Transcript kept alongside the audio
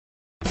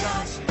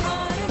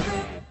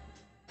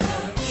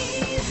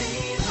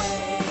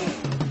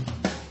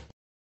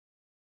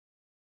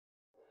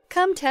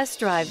Come test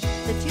drive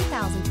the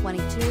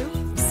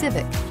 2022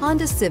 Civic,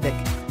 Honda Civic.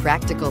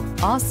 Practical,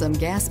 awesome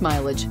gas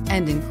mileage,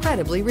 and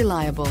incredibly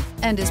reliable,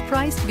 and is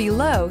priced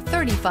below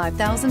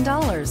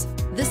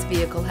 $35,000. This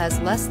vehicle has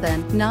less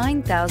than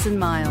 9,000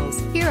 miles.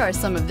 Here are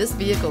some of this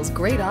vehicle's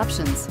great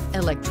options: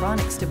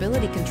 electronic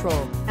stability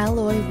control,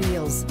 alloy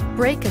wheels,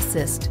 brake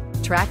assist,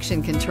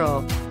 traction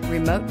control,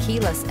 remote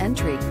keyless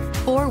entry,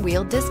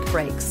 four-wheel disc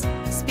brakes,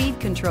 speed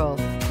control,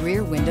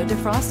 rear window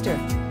defroster,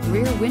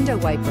 rear window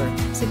wiper,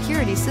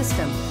 security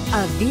system.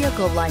 A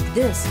vehicle like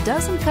this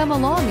doesn't come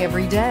along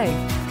every day.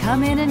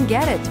 Come in and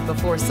get it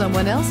before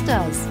someone else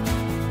does.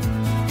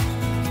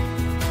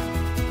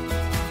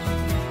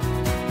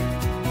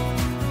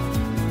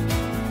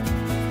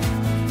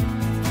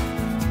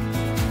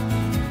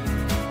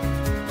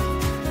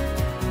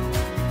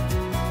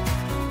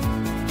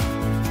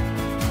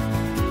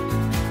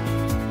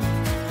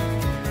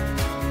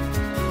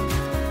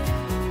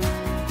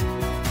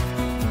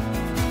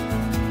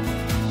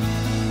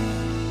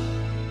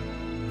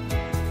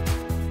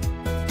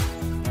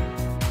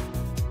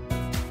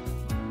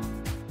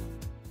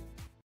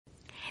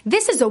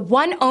 This is a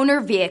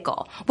one-owner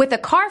vehicle with a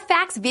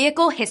Carfax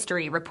Vehicle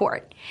History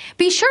Report.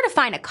 Be sure to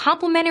find a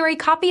complimentary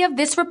copy of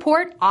this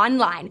report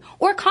online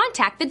or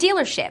contact the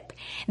dealership.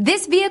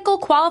 This vehicle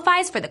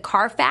qualifies for the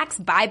Carfax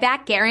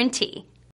Buyback Guarantee.